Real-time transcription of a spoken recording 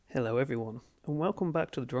Hello everyone, and welcome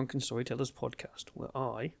back to the Drunken Storytellers podcast, where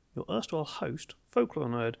I, your erstwhile host, folklore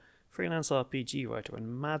nerd, freelance RPG writer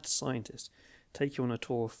and mad scientist, take you on a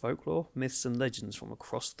tour of folklore, myths and legends from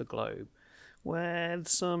across the globe, with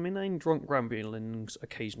some inane drunk ramblings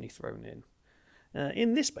occasionally thrown in.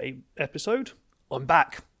 In this episode, I'm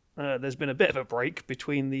back. There's been a bit of a break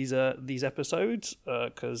between these episodes,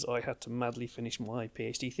 because I had to madly finish my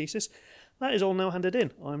PhD thesis. That is all now handed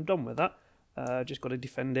in. I'm done with that. Just got to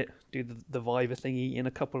defend it, do the Viva thingy in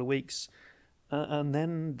a couple of weeks, and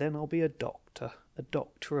then I'll be a doctor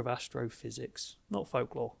of astrophysics, not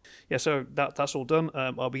folklore. Yeah, so that's all done.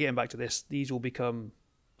 I'll be getting back to this. These will become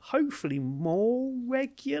hopefully more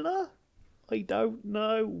regular. I don't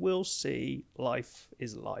know. We'll see. Life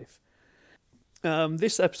is life.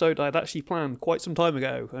 This episode I had actually planned quite some time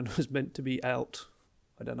ago and was meant to be out,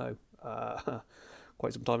 I don't know,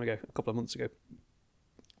 quite some time ago, a couple of months ago.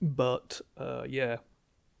 But, yeah,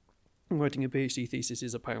 writing a PhD thesis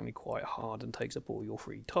is apparently quite hard and takes up all your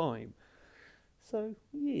free time. So,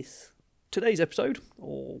 yes. Today's episode,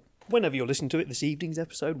 or whenever you're listening to it, this evening's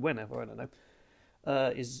episode, whenever, I don't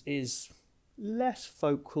know, is less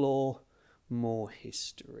folklore, more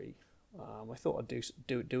history. I thought I'd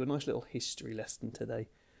do a nice little history lesson today.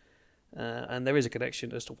 And there is a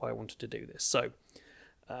connection as to why I wanted to do this. So,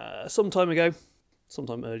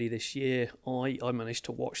 sometime early this year, I managed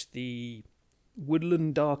to watch the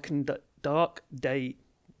Woodland Dark Day...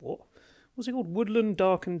 What was it called? Woodland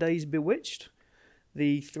Dark and Days Bewitched?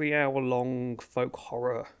 The 3-hour-long folk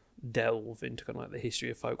horror delve into kind of like the history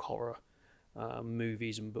of folk horror,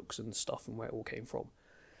 movies and books and stuff and where it all came from.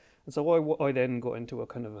 And so I then got into a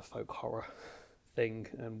kind of a folk horror thing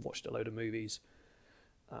and watched a load of movies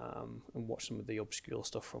and watched some of the obscure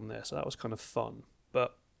stuff from there. So that was kind of fun.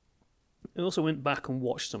 But I also went back and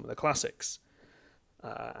watched some of the classics.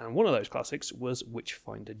 And one of those classics was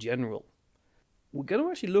Witchfinder General. We're going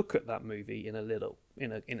to actually look at that movie in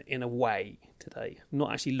a way today.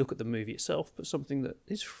 Not actually look at the movie itself, but something that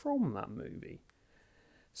is from that movie.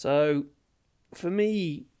 So, for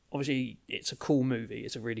me, obviously, it's a cool movie.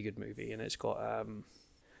 It's a really good movie, and it's got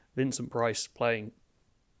Vincent Price playing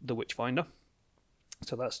the Witchfinder.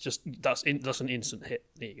 So that's an instant hit.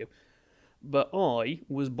 There you go. But I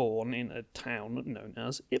was born in a town known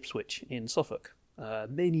as Ipswich in Suffolk. Far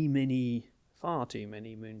too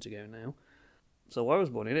many moons ago now. So I was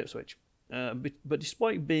born in Ipswich. But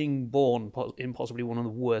despite being born in possibly one of the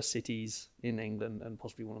worst cities in England, and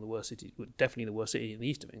possibly one of the worst cities, definitely the worst city in the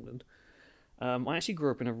east of England, I actually grew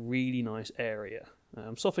up in a really nice area.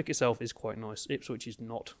 Suffolk itself is quite nice. Ipswich is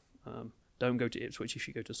not. Don't go to Ipswich if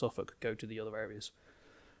you go to Suffolk. Go to the other areas.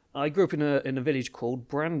 I grew up in a village called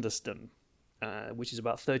Brandeston, which is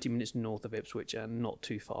about 30 minutes north of Ipswich and not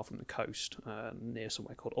too far from the coast, near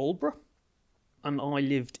somewhere called Aldborough. And I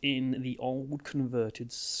lived in the old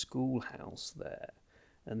converted schoolhouse there.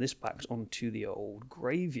 And this backs onto the old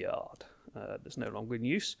graveyard that's no longer in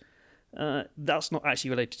use. That's not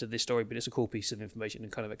actually related to this story, but it's a cool piece of information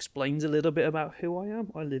and kind of explains a little bit about who I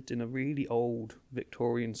am. I lived in a really old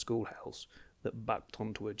Victorian schoolhouse that backed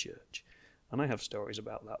onto a church. And I have stories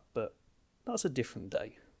about that, but that's a different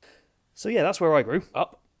day. So yeah, that's where I grew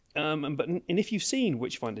up. And if you've seen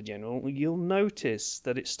Witchfinder General, you'll notice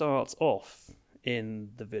that it starts off in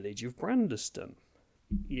the village of Brandeston.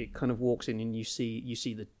 It kind of walks in and you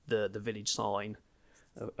see the village sign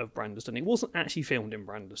of Brandeston. It wasn't actually filmed in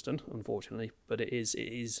Brandeston, unfortunately, but it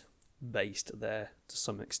is based there to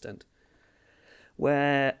some extent.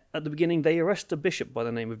 Where at the beginning they arrest a bishop by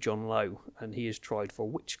the name of John Lowe, and he is tried for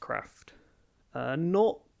witchcraft.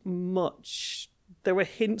 Not much. There were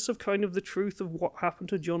hints of kind of the truth of what happened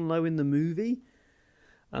to John Lowe in the movie.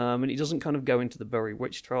 And it doesn't kind of go into the Bury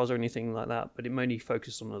witch trials or anything like that, but it mainly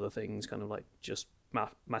focuses on other things, kind of like just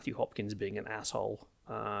Matthew Hopkins being an asshole,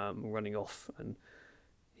 running off, and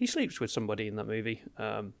he sleeps with somebody in that movie.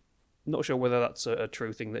 Not sure whether that's a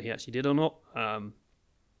true thing that he actually did or not.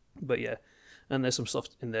 But yeah, and there's some stuff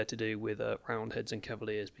in there to do with Roundheads and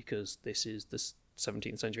Cavaliers, because this is the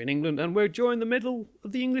 17th century in England, and we're during the middle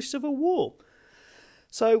of the English Civil War.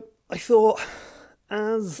 So I thought,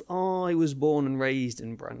 as I was born and raised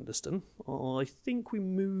in Brandeston, I think we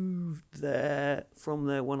moved from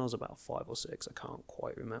there when I was about 5 or 6, I can't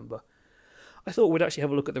quite remember. I thought we'd actually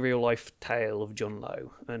have a look at the real life tale of John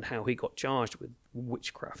Lowe and how he got charged with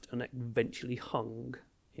witchcraft and eventually hung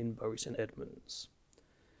in Bury St Edmunds.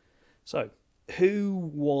 So,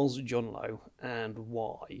 who was John Lowe and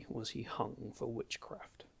why was he hung for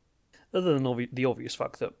witchcraft? Other than the obvious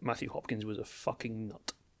fact that Matthew Hopkins was a fucking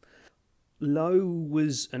nut. Lowe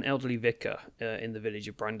was an elderly vicar in the village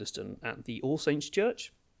of Brandeston at the All Saints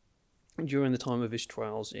Church. during the time of his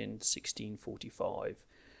trials in 1645.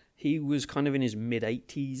 He was kind of in his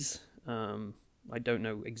mid-80s. I don't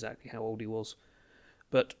know exactly how old he was,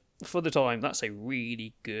 but for the time, that's a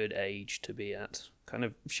really good age to be at, kind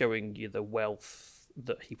of showing you the wealth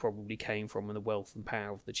that he probably came from and the wealth and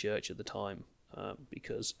power of the church at the time,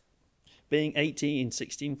 because being 80 in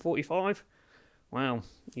 1645, wow,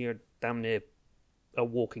 you're damn near a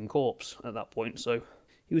walking corpse at that point. So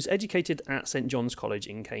he was educated at St John's College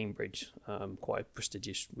in Cambridge, quite a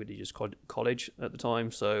prestigious religious college at the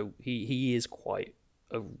time, so he is quite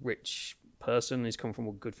a rich person. He's come from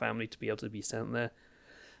a good family to be able to be sent there.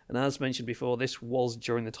 And as mentioned before, this was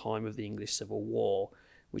during the time of the English Civil War,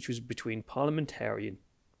 which was between parliamentarians,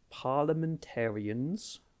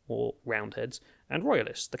 or Roundheads, and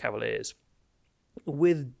Royalists, the Cavaliers,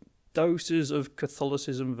 with doses of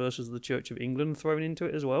Catholicism versus the Church of England thrown into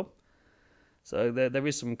it as well. So there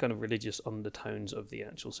is some kind of religious undertones of the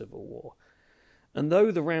actual Civil War. And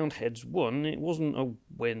though the Roundheads won, it wasn't a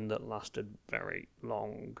win that lasted very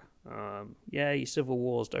long. Yay, civil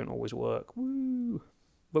wars don't always work. Woo!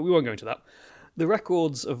 But we won't go into that. The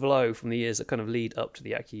records of Lowe from the years that kind of lead up to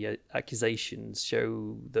the accusations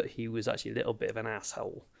show that he was actually a little bit of an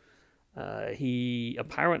asshole. He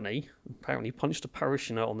apparently punched a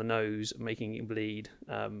parishioner on the nose, making him bleed,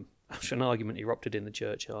 after an argument erupted in the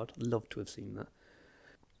churchyard. I'd love to have seen that.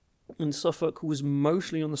 And Suffolk was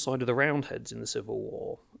mostly on the side of the Roundheads in the Civil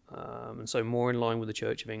War, and so more in line with the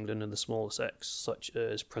Church of England and the smaller sects, such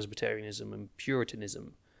as Presbyterianism and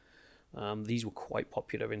Puritanism. These were quite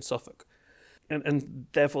popular in Suffolk. And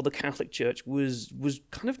therefore the Catholic Church was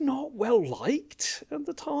kind of not well liked at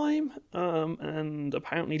the time, and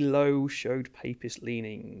apparently Lowe showed papist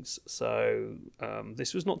leanings, so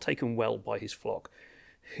this was not taken well by his flock,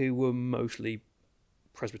 who were mostly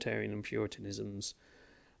Presbyterian and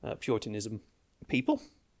Puritanism people.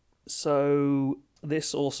 So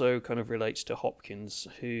this also kind of relates to Hopkins,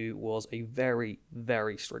 who was a very,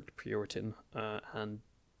 very strict Puritan, and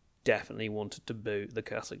definitely wanted to boot the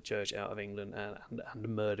Catholic Church out of England and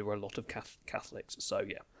murder a lot of Catholics. So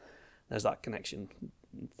yeah, there's that connection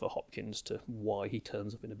for Hopkins to why he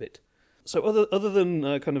turns up in a bit. So other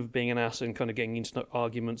than kind of being an ass and kind of getting into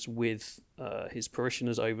arguments with his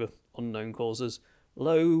parishioners over unknown causes,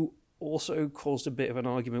 Lowe also caused a bit of an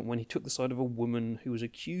argument when he took the side of a woman who was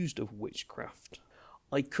accused of witchcraft.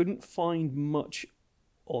 I couldn't find much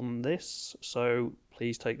on this, so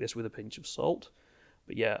please take this with a pinch of salt.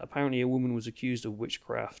 But yeah, apparently a woman was accused of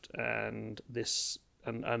witchcraft, and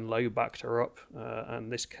Lowe backed her up,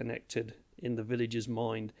 and this connected in the villagers'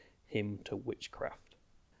 mind him to witchcraft.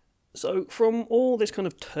 So from all this kind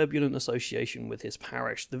of turbulent association with his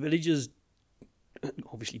parish, the villagers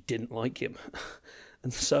obviously didn't like him.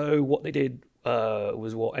 And so what they did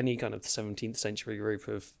was what any kind of 17th century group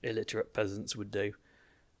of illiterate peasants would do.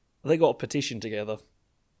 They got a petition together.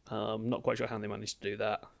 Not quite sure how they managed to do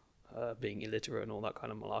that, being illiterate and all that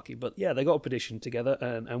kind of malarkey. But yeah, they got a petition together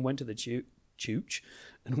and went to the church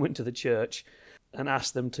and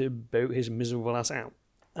asked them to boot his miserable ass out.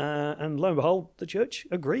 And lo and behold, the church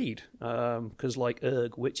agreed. Because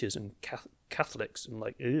witches and Catholics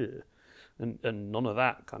and and none of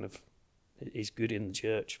that kind of is good in the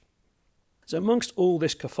church. So amongst all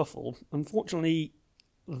this kerfuffle, unfortunately,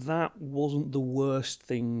 that wasn't the worst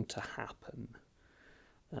thing to happen.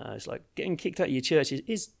 It's like getting kicked out of your church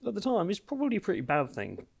is at the time is probably a pretty bad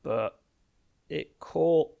thing, but it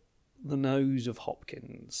caught the nose of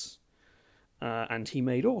Hopkins, and he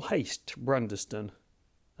made all haste to Brandeston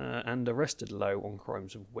and arrested Lowe on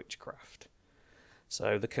crimes of witchcraft.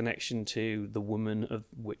 So the connection to the woman of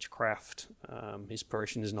witchcraft, his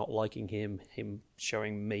parishioners not liking him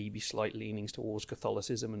showing maybe slight leanings towards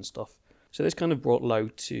Catholicism and stuff. So this kind of brought Lowe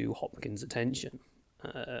to Hopkins' attention.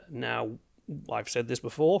 Now, I've said this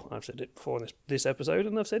before. I've said it before in this episode,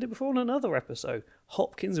 and I've said it before in another episode.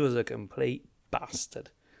 Hopkins was a complete bastard.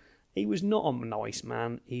 He was not a nice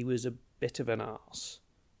man. He was a bit of an arse.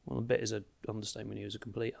 Well, a bit is an understatement. He was a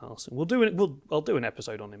complete arse. And I'll do an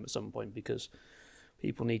episode on him at some point because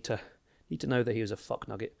people need to know that he was a fuck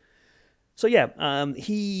nugget. So yeah,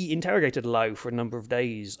 he interrogated Lowe for a number of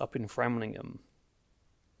days up in Framlingham.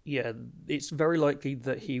 Yeah, it's very likely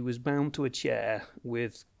that he was bound to a chair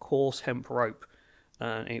with coarse hemp rope,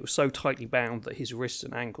 and it was so tightly bound that his wrists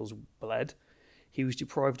and ankles bled. He was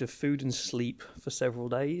deprived of food and sleep for several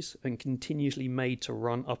days, and continuously made to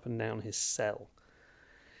run up and down his cell.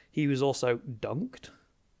 He was also dunked,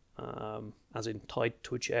 as in tied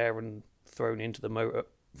to a chair and thrown into the moat at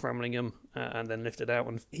Framlingham, and then lifted out,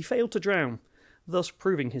 and he failed to drown, thus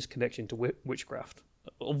proving his connection to witchcraft,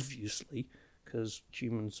 obviously, because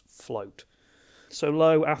humans float. So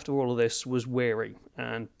Lowe, after all of this, was weary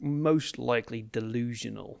and most likely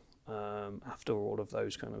delusional after all of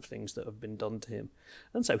those kind of things that have been done to him.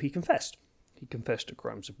 And so he confessed. He confessed to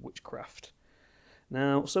crimes of witchcraft.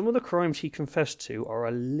 Now, some of the crimes he confessed to are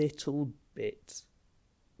a little bit,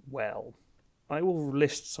 well, I will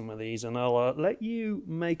list some of these and I'll let you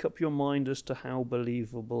make up your mind as to how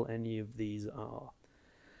believable any of these are.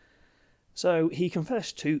 So he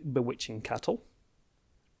confessed to bewitching cattle,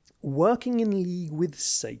 working in league with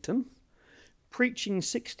Satan, preaching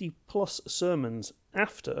 60 plus sermons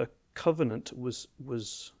after a covenant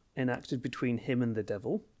was enacted between him and the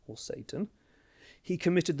devil, or Satan. He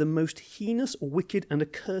committed the most heinous, wicked and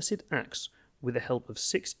accursed acts with the help of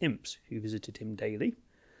 6 imps who visited him daily.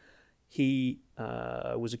 He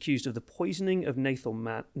was accused of the poisoning of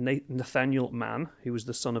Nathaniel Mann, who was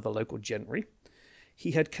the son of a local gentry.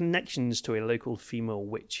 He had connections to a local female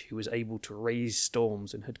witch who was able to raise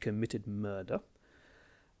storms and had committed murder.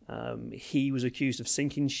 He was accused of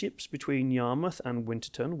sinking ships between Yarmouth and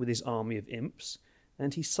Winterton with his army of imps,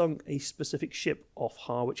 and he sunk a specific ship off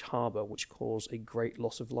Harwich Harbour, which caused a great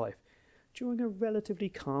loss of life during a relatively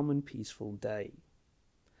calm and peaceful day.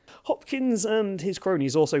 Hopkins and his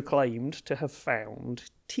cronies also claimed to have found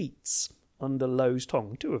teats under Lowe's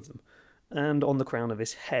tongue, 2 of them, and on the crown of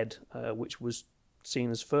his head, which was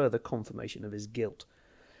seen as further confirmation of his guilt.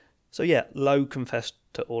 So yeah, Lowe confessed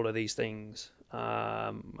to all of these things,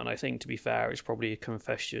 and I think, to be fair, it's probably a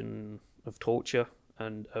confession of torture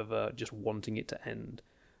and of just wanting it to end.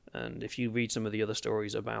 And if you read some of the other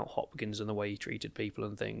stories about Hopkins and the way he treated people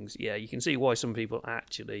and things, yeah, you can see why some people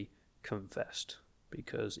actually confessed,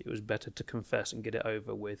 because it was better to confess and get it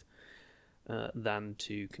over with than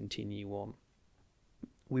to continue on.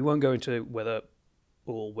 We won't go into whether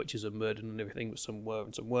all witches are murdered and everything, but some were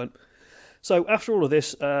and some weren't. So after all of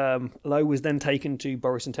this, Lowe was then taken to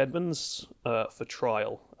Bury St Edmunds for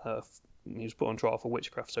trial. He was put on trial for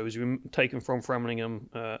witchcraft, so he was taken from Framlingham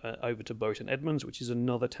over to Bury St Edmunds, which is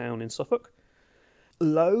another town in Suffolk.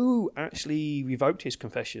 Lowe actually revoked his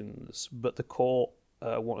confessions, but the court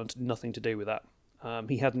wanted nothing to do with that.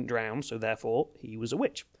 He hadn't drowned, so therefore he was a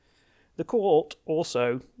witch. The court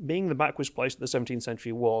also, being the backwards place that the 17th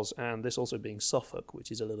century was, and this also being Suffolk,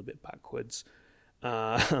 which is a little bit backwards,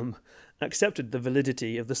 accepted the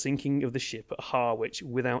validity of the sinking of the ship at Harwich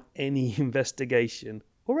without any investigation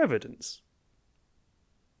or evidence.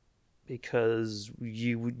 Because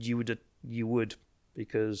you would,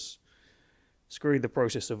 because screw the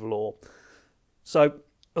process of law. So,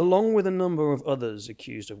 along with a number of others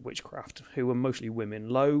accused of witchcraft, who were mostly women,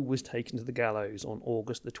 Lowe was taken to the gallows on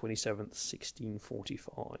August the 27th,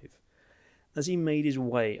 1645. As he made his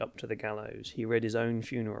way up to the gallows, he read his own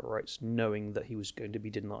funeral rites, knowing that he was going to be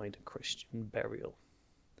denied a Christian burial.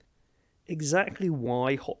 Exactly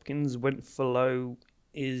why Hopkins went for Lowe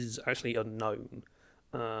is actually unknown,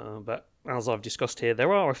 but as I've discussed here,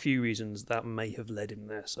 there are a few reasons that may have led him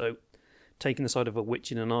there. So, taking the side of a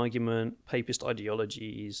witch in an argument, papist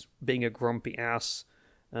ideologies, being a grumpy ass,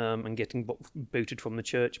 and getting booted from the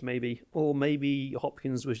church, maybe. Or maybe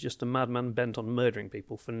Hopkins was just a madman bent on murdering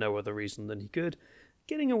people for no other reason than he could,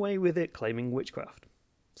 getting away with it, claiming witchcraft.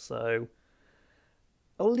 So,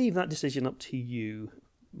 I'll leave that decision up to you,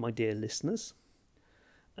 my dear listeners.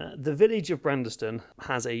 The village of Brandeston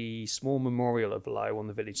has a small memorial of Lowe on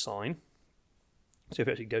the village sign. So if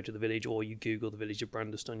you actually go to the village or you Google the village of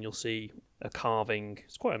Brandeston, you'll see a carving.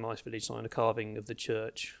 It's quite a nice village sign, a carving of the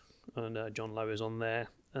church, and John Lowe is on there.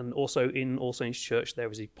 And also in All Saints Church there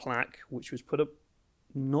is a plaque which was put up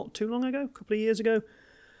not too long ago, a couple of years ago,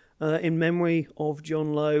 in memory of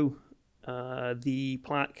John Lowe. The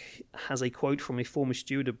plaque has a quote from a former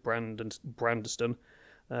steward of Brandeston,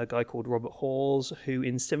 a guy called Robert Hawes, who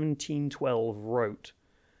in 1712 wrote,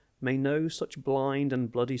 "May no such blind and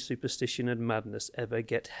bloody superstition and madness ever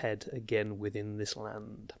get head again within this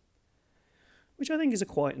land." Which I think is a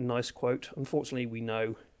quite nice quote. Unfortunately, we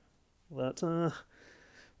know that,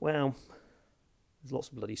 well, there's lots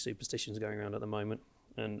of bloody superstitions going around at the moment,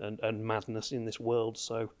 and madness in this world,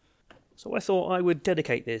 so I thought I would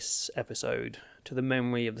dedicate this episode to the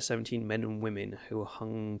memory of the 17 men and women who were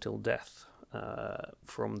hung till death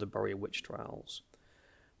from the Bury witch trials.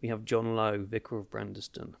 We have John Lowe, Vicar of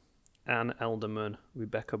Brandeston, Anne Alderman,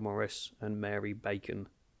 Rebecca Morris, and Mary Bacon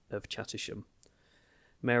of Chattersham,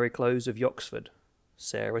 Mary Close of Yoxford,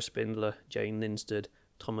 Sarah Spindler, Jane Linstead,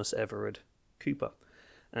 Thomas Everard Cooper,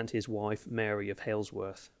 and his wife Mary of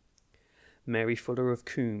Halesworth, Mary Fuller of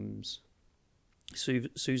Coombs,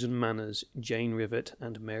 Susan Manners, Jane Rivet,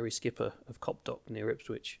 and Mary Skipper of Copdock near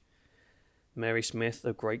Ipswich, Mary Smith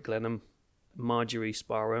of Great Glenham, Marjorie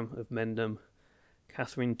Sparham of Mendham,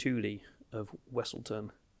 Catherine Tooley of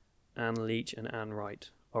Westleton, Anne Leach and Anne Wright,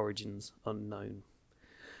 origins unknown.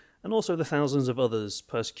 And also the thousands of others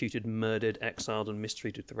persecuted, murdered, exiled and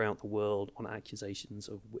mistreated throughout the world on accusations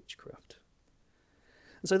of witchcraft.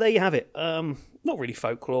 And so there you have it. Not really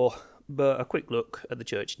folklore, but a quick look at the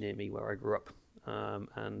church near me where I grew up,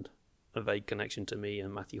 and a vague connection to me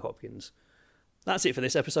and Matthew Hopkins. That's it for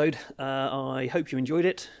this episode. I hope you enjoyed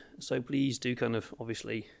it. So please do kind of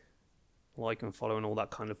obviously like and follow and all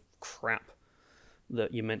that kind of crap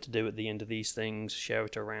that you're meant to do at the end of these things. Share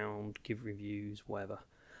it around, give reviews, whatever.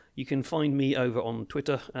 You can find me over on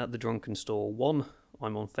Twitter at TheDrunkenStore1.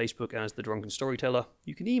 I'm on Facebook as The Drunken Storyteller.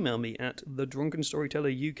 You can email me at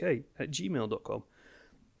thedrunkenstorytelleruk@gmail.com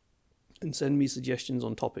and send me suggestions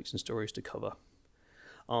on topics and stories to cover.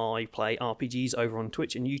 I play RPGs over on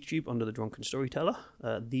Twitch and YouTube under The Drunken Storyteller.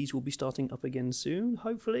 These will be starting up again soon,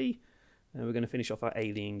 hopefully. We're going to finish off our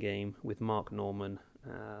Alien game with Mark Norman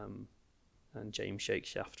and James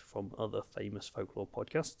Shakeshaft from other famous folklore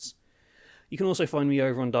podcasts. You can also find me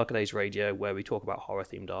over on Darker Days Radio, where we talk about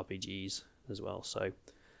horror-themed RPGs as well. So,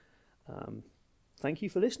 thank you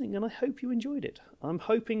for listening, and I hope you enjoyed it. I'm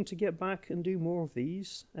hoping to get back and do more of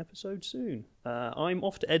these episodes soon. I'm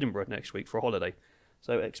off to Edinburgh next week for a holiday,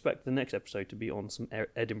 so expect the next episode to be on some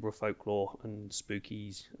Edinburgh folklore and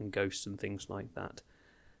spookies and ghosts and things like that.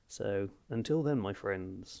 So, until then, my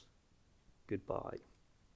friends, goodbye.